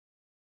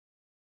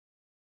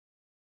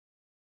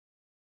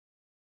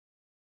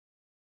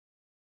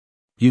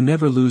You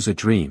never lose a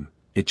dream,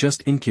 it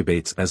just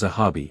incubates as a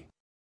hobby.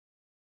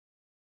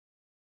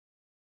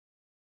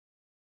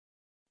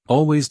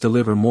 Always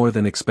deliver more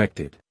than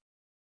expected.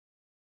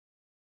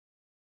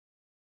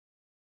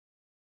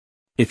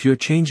 If you're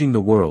changing the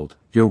world,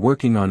 you're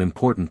working on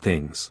important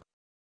things.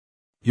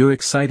 You're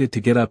excited to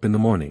get up in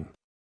the morning.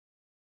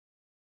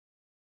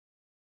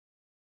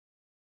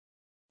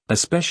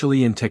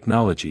 Especially in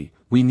technology,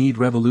 we need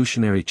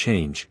revolutionary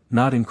change,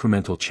 not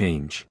incremental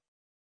change.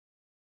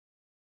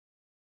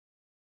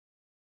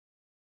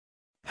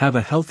 Have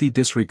a healthy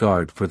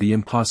disregard for the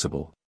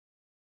impossible.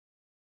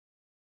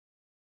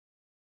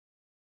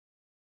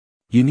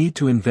 You need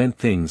to invent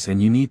things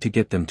and you need to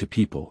get them to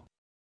people.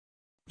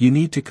 You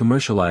need to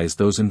commercialize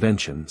those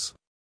inventions.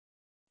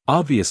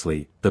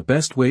 Obviously, the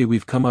best way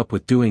we've come up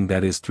with doing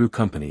that is through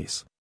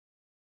companies.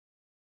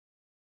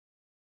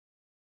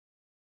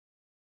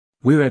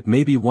 We're at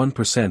maybe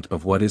 1%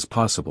 of what is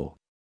possible.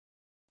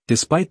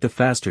 Despite the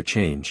faster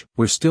change,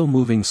 we're still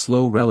moving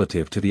slow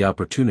relative to the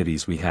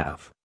opportunities we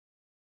have.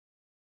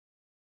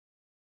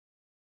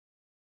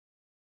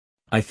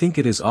 I think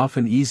it is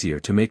often easier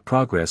to make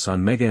progress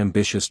on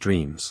mega-ambitious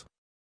dreams.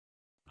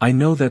 I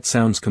know that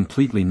sounds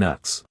completely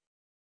nuts.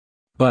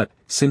 But,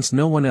 since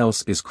no one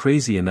else is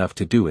crazy enough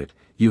to do it,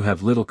 you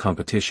have little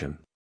competition.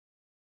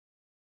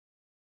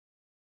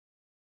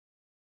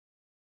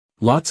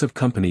 Lots of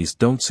companies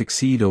don't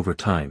succeed over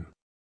time.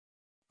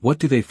 What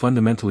do they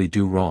fundamentally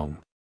do wrong?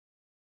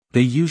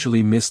 They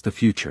usually miss the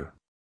future.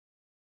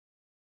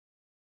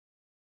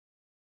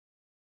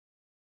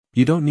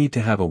 You don't need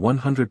to have a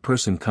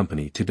 100-person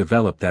company to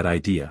develop that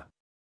idea.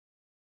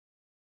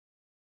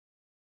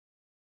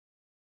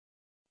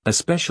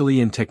 Especially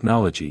in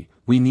technology,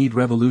 we need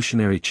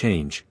revolutionary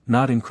change,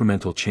 not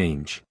incremental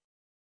change.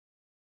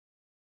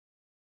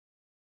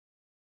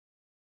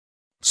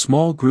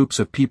 Small groups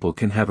of people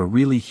can have a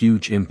really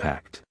huge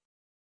impact.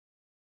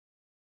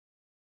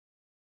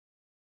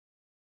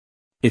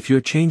 If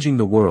you're changing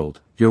the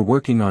world, you're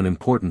working on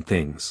important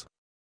things.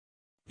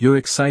 You're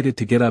excited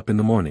to get up in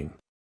the morning.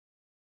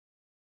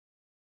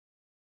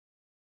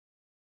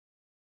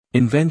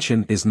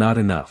 Invention is not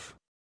enough.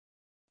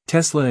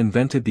 Tesla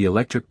invented the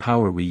electric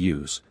power we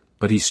use,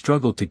 but he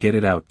struggled to get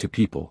it out to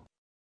people.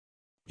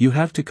 You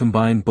have to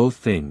combine both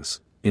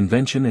things,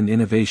 invention and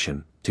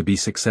innovation, to be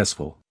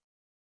successful.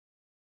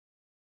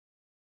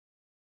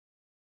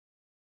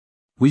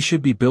 We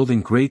should be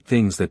building great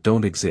things that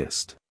don't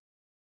exist.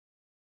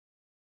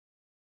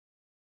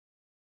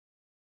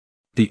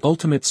 The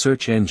ultimate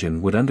search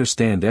engine would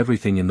understand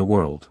everything in the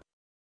world.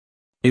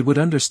 It would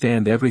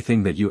understand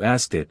everything that you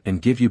asked it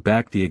and give you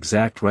back the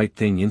exact right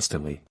thing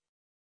instantly.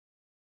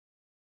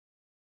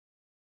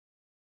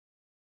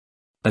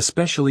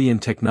 Especially in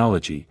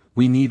technology,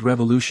 we need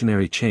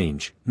revolutionary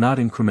change, not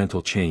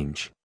incremental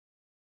change.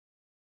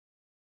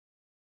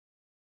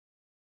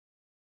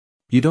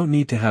 You don't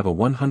need to have a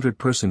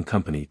 100-person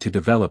company to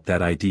develop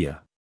that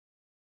idea.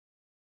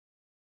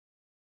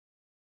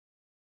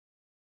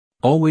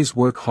 Always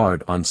work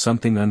hard on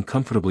something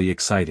uncomfortably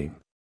exciting.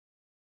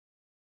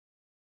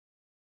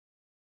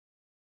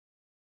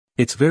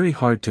 It's very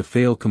hard to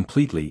fail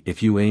completely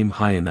if you aim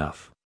high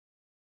enough.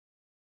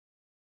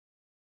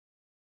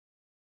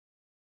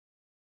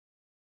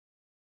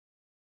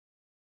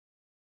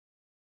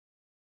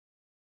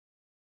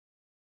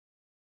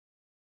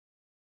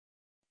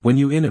 When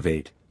you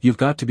innovate, you've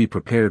got to be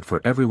prepared for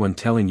everyone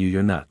telling you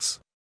you're nuts.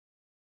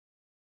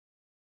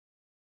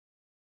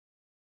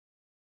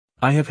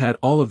 I have had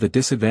all of the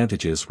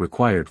disadvantages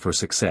required for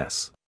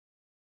success.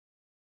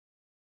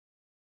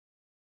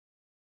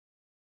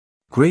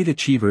 Great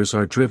achievers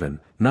are driven,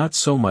 not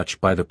so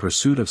much by the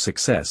pursuit of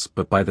success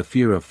but by the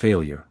fear of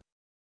failure.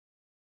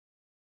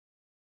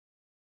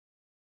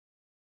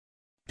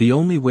 The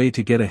only way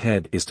to get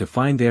ahead is to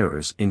find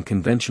errors in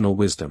conventional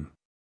wisdom.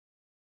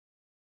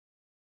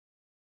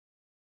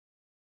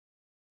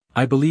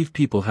 I believe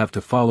people have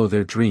to follow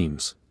their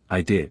dreams.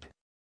 I did.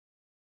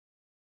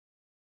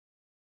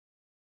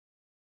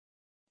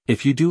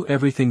 If you do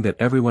everything that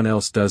everyone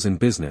else does in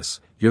business,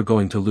 you're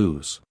going to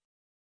lose.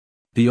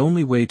 The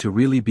only way to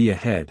really be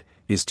ahead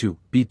is to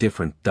be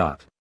different.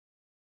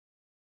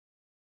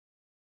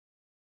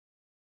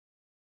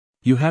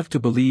 You have to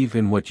believe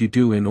in what you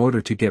do in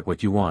order to get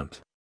what you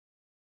want.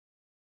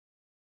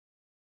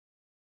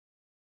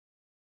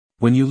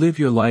 When you live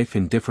your life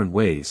in different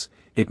ways,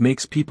 it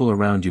makes people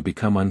around you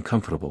become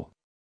uncomfortable.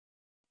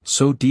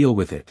 So deal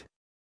with it.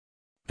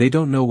 They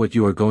don't know what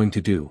you are going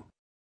to do.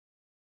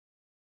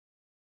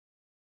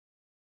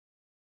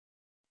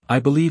 I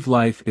believe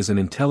life is an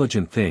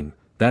intelligent thing,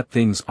 that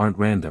things aren't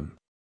random.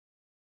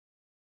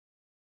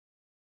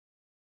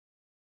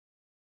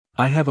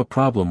 I have a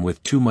problem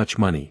with too much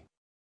money.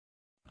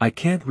 I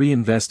can't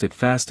reinvest it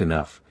fast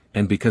enough,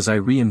 and because I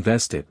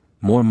reinvest it,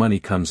 more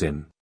money comes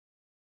in.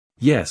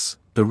 Yes,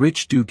 the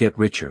rich do get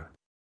richer.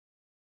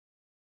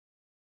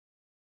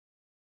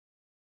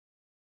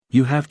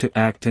 You have to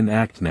act and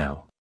act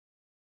now.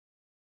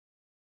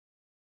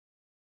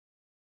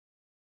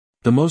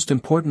 The most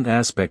important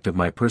aspect of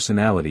my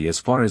personality as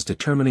far as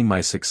determining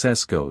my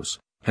success goes,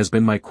 has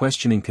been my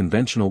questioning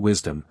conventional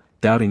wisdom,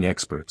 doubting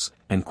experts,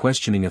 and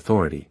questioning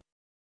authority.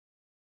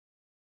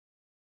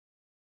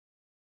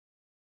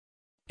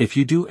 If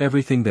you do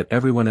everything that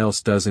everyone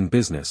else does in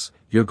business,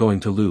 you're going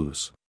to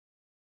lose.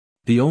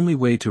 The only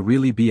way to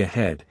really be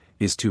ahead,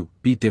 is to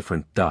be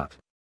different.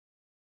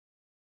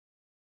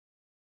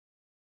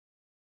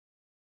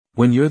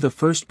 When you're the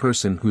first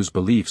person whose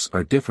beliefs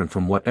are different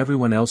from what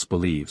everyone else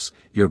believes,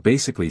 you're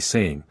basically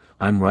saying,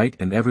 I'm right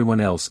and everyone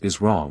else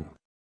is wrong.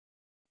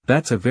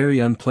 That's a very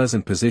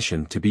unpleasant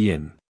position to be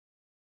in.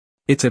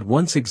 It's at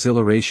once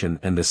exhilaration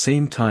and the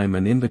same time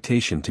an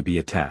invitation to be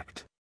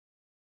attacked.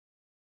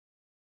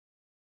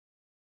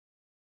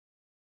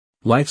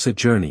 Life's a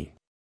journey.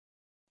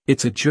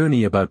 It's a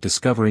journey about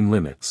discovering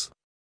limits.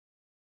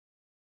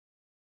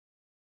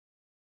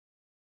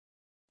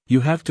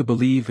 You have to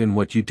believe in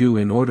what you do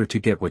in order to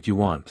get what you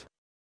want.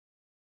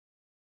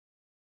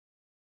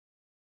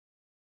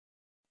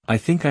 I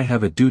think I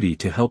have a duty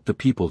to help the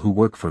people who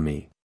work for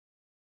me.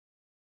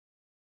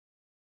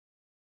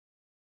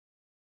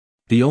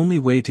 The only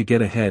way to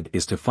get ahead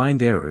is to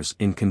find errors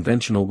in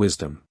conventional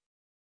wisdom.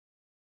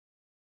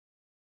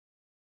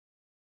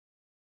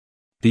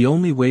 The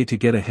only way to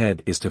get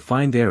ahead is to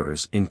find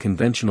errors in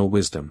conventional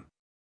wisdom.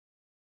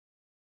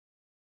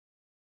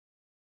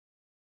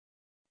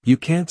 You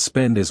can't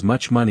spend as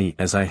much money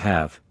as I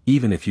have,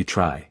 even if you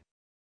try.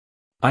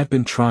 I've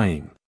been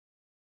trying.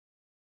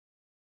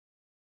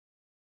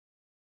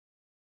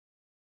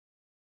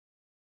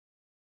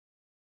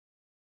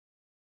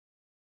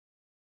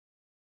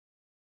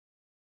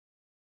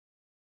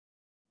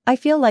 I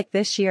feel like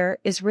this year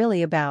is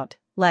really about,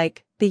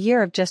 the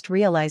year of just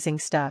realizing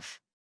stuff.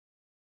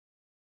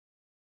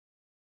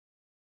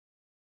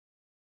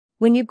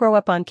 When you grow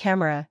up on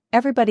camera,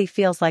 everybody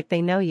feels like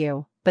they know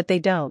you, but they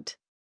don't.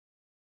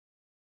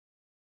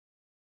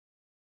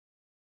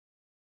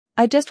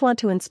 I just want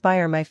to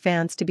inspire my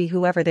fans to be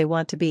whoever they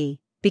want to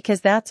be,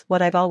 because that's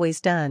what I've always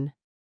done.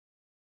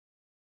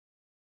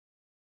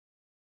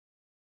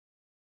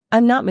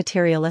 I'm not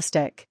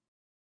materialistic.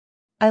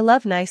 I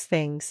love nice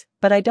things,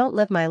 but I don't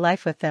live my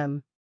life with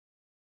them.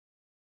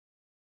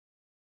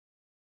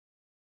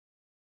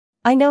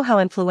 I know how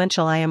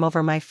influential I am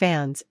over my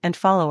fans and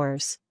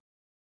followers.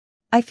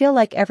 I feel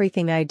like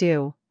everything I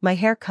do, my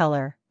hair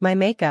color, my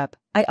makeup,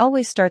 I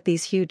always start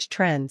these huge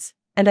trends,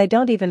 and I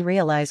don't even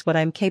realize what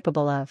I'm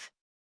capable of.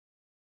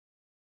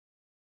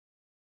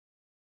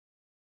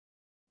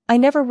 I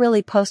never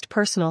really post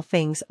personal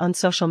things on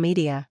social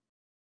media.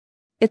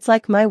 It's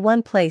like my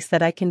one place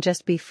that I can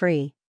just be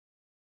free.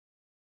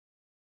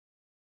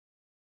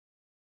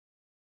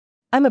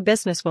 I'm a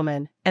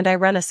businesswoman, and I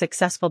run a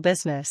successful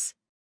business.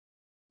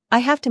 I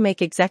have to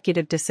make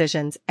executive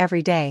decisions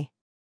every day.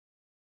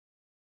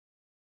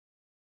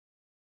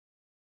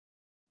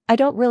 I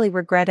don't really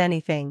regret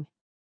anything.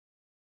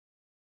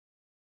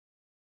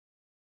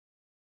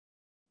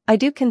 I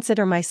do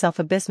consider myself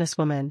a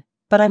businesswoman,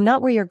 but I'm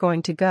not where you're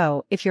going to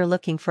go if you're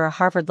looking for a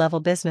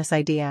Harvard-level business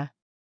idea.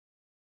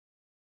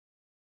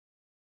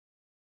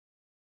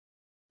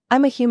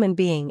 I'm a human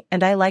being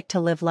and I like to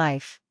live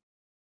life.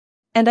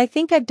 And I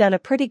think I've done a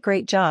pretty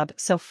great job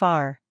so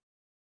far.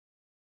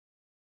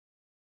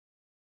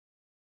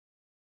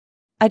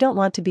 I don't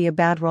want to be a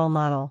bad role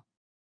model.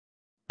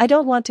 I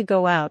don't want to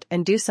go out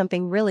and do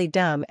something really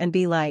dumb and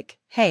be like,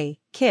 hey,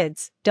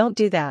 kids, don't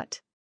do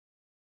that.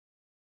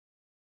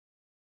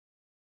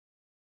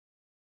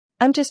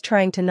 I'm just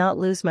trying to not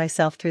lose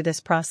myself through this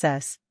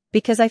process,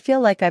 because I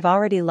feel like I've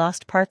already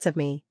lost parts of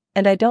me,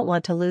 and I don't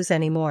want to lose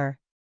any more.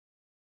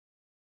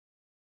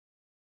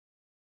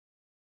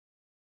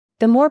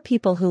 The more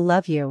people who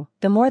love you,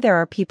 the more there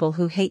are people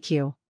who hate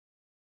you.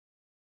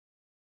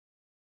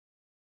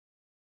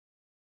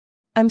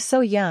 I'm so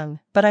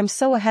young, but I'm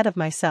so ahead of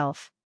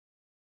myself.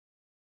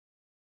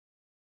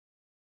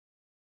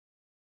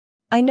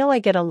 I know I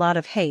get a lot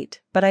of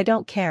hate, but I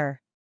don't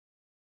care.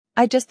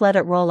 I just let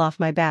it roll off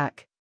my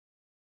back.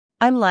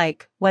 I'm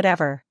like,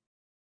 whatever.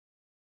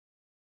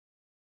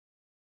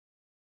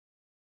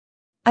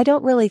 I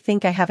don't really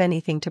think I have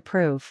anything to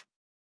prove.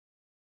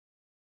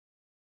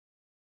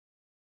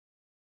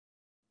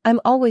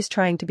 I'm always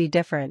trying to be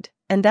different,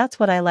 and that's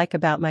what I like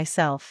about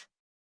myself.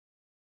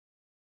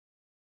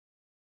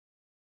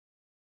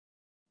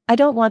 I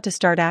don't want to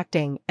start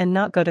acting and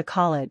not go to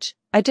college,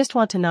 I just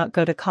want to not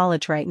go to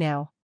college right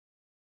now.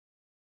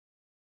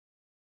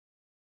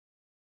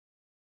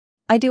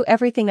 I do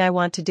everything I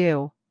want to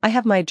do, I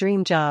have my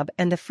dream job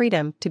and the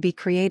freedom to be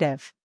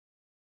creative.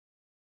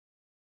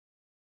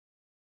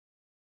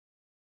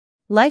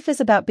 Life is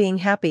about being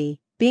happy,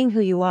 being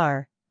who you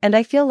are, and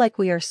I feel like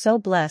we are so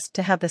blessed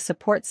to have the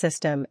support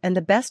system and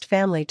the best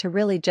family to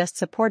really just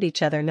support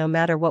each other no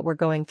matter what we're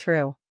going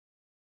through.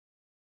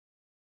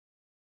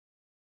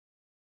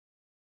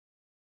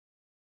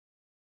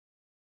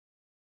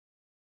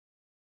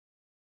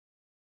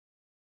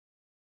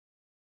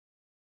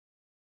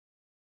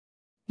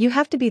 You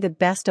have to be the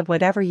best of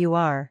whatever you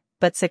are,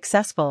 but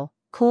successful,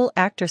 cool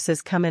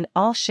actresses come in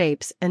all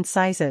shapes and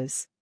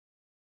sizes.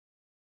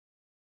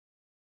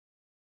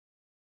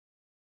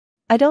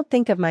 I don't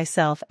think of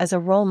myself as a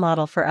role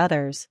model for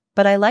others,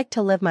 but I like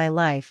to live my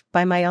life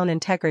by my own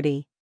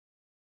integrity.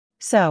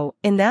 So,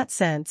 in that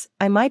sense,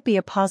 I might be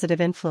a positive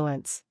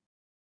influence.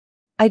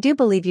 I do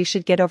believe you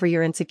should get over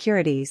your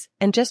insecurities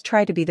and just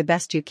try to be the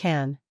best you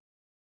can.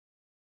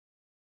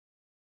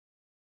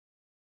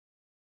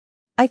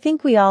 I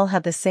think we all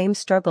have the same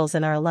struggles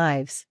in our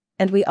lives,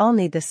 and we all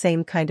need the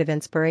same kind of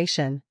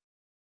inspiration.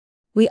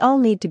 We all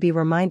need to be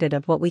reminded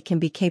of what we can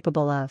be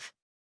capable of.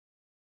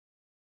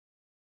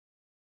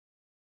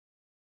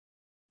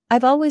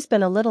 I've always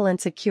been a little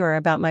insecure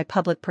about my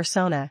public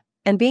persona,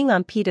 and being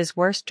on PETA's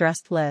worst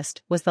dressed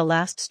list was the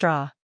last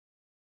straw.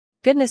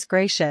 Goodness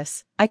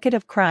gracious, I could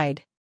have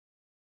cried.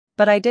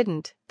 But I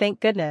didn't, thank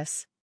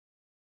goodness.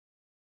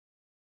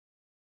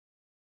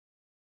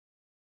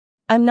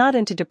 I'm not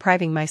into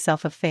depriving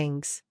myself of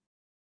things.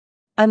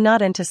 I'm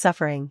not into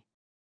suffering.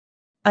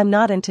 I'm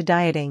not into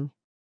dieting.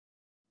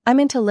 I'm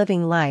into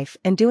living life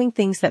and doing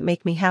things that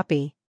make me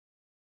happy.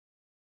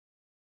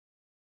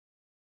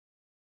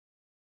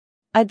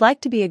 I'd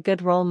like to be a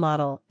good role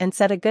model and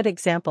set a good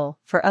example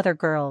for other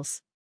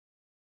girls.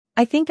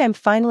 I think I'm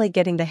finally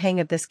getting the hang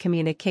of this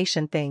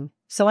communication thing,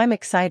 so I'm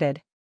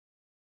excited.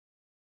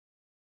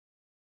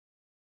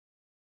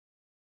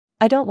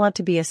 I don't want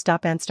to be a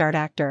stop-and-start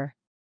actor.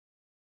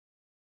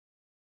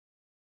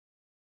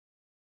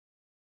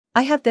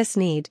 I have this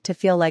need to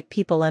feel like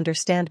people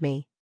understand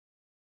me.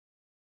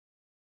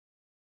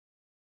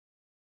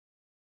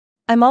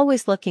 I'm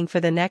always looking for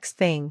the next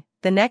thing,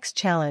 the next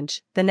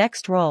challenge, the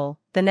next role,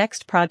 the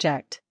next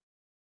project.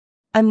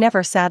 I'm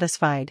never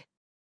satisfied.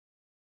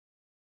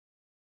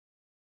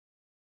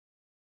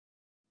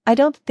 I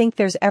don't think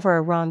there's ever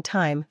a wrong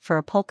time for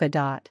a polka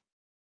dot.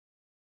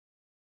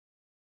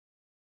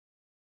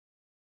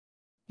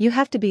 You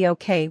have to be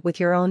okay with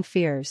your own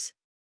fears.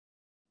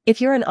 If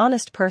you're an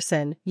honest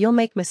person, you'll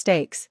make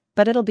mistakes,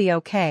 but it'll be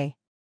okay.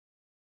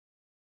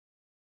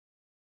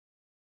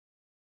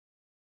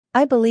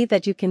 I believe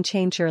that you can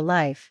change your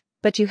life,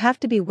 but you have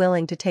to be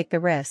willing to take the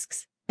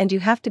risks, and you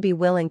have to be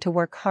willing to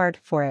work hard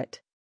for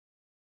it.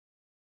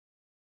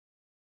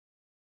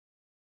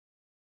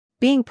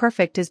 Being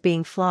perfect is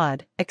being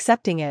flawed,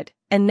 accepting it,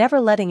 and never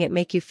letting it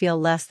make you feel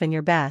less than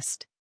your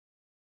best.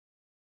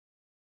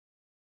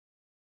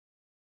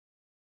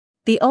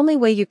 The only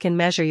way you can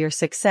measure your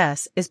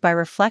success is by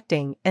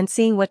reflecting and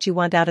seeing what you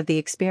want out of the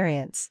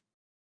experience.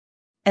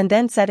 And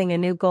then setting a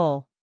new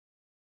goal.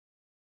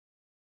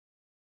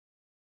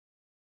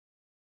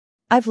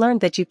 I've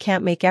learned that you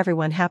can't make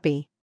everyone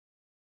happy.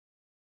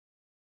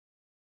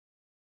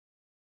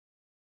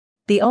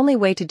 The only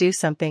way to do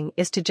something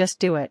is to just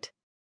do it.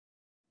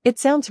 It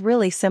sounds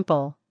really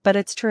simple, but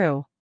it's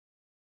true.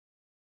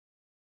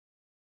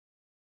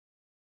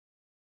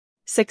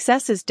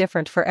 Success is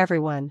different for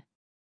everyone.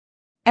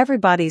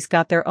 Everybody's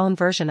got their own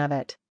version of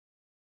it.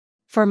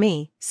 For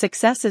me,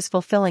 success is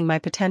fulfilling my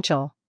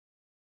potential.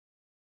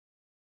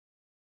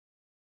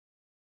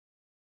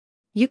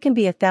 You can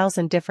be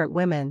 1,000 different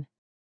women.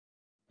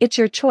 It's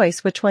your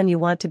choice which one you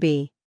want to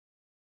be.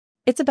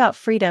 It's about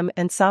freedom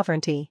and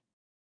sovereignty.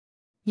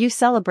 You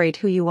celebrate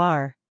who you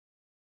are.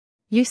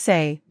 You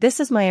say, this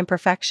is my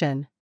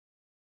imperfection.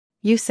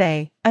 You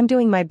say, I'm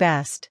doing my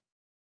best.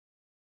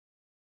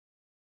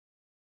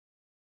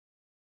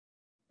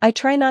 I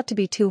try not to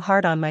be too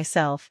hard on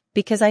myself,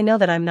 because I know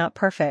that I'm not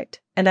perfect,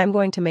 and I'm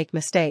going to make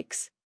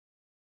mistakes.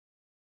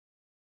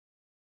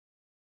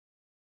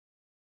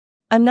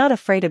 I'm not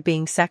afraid of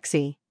being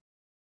sexy.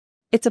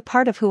 It's a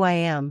part of who I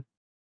am.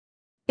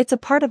 It's a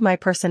part of my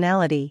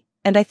personality,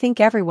 and I think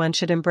everyone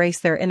should embrace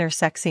their inner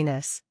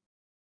sexiness.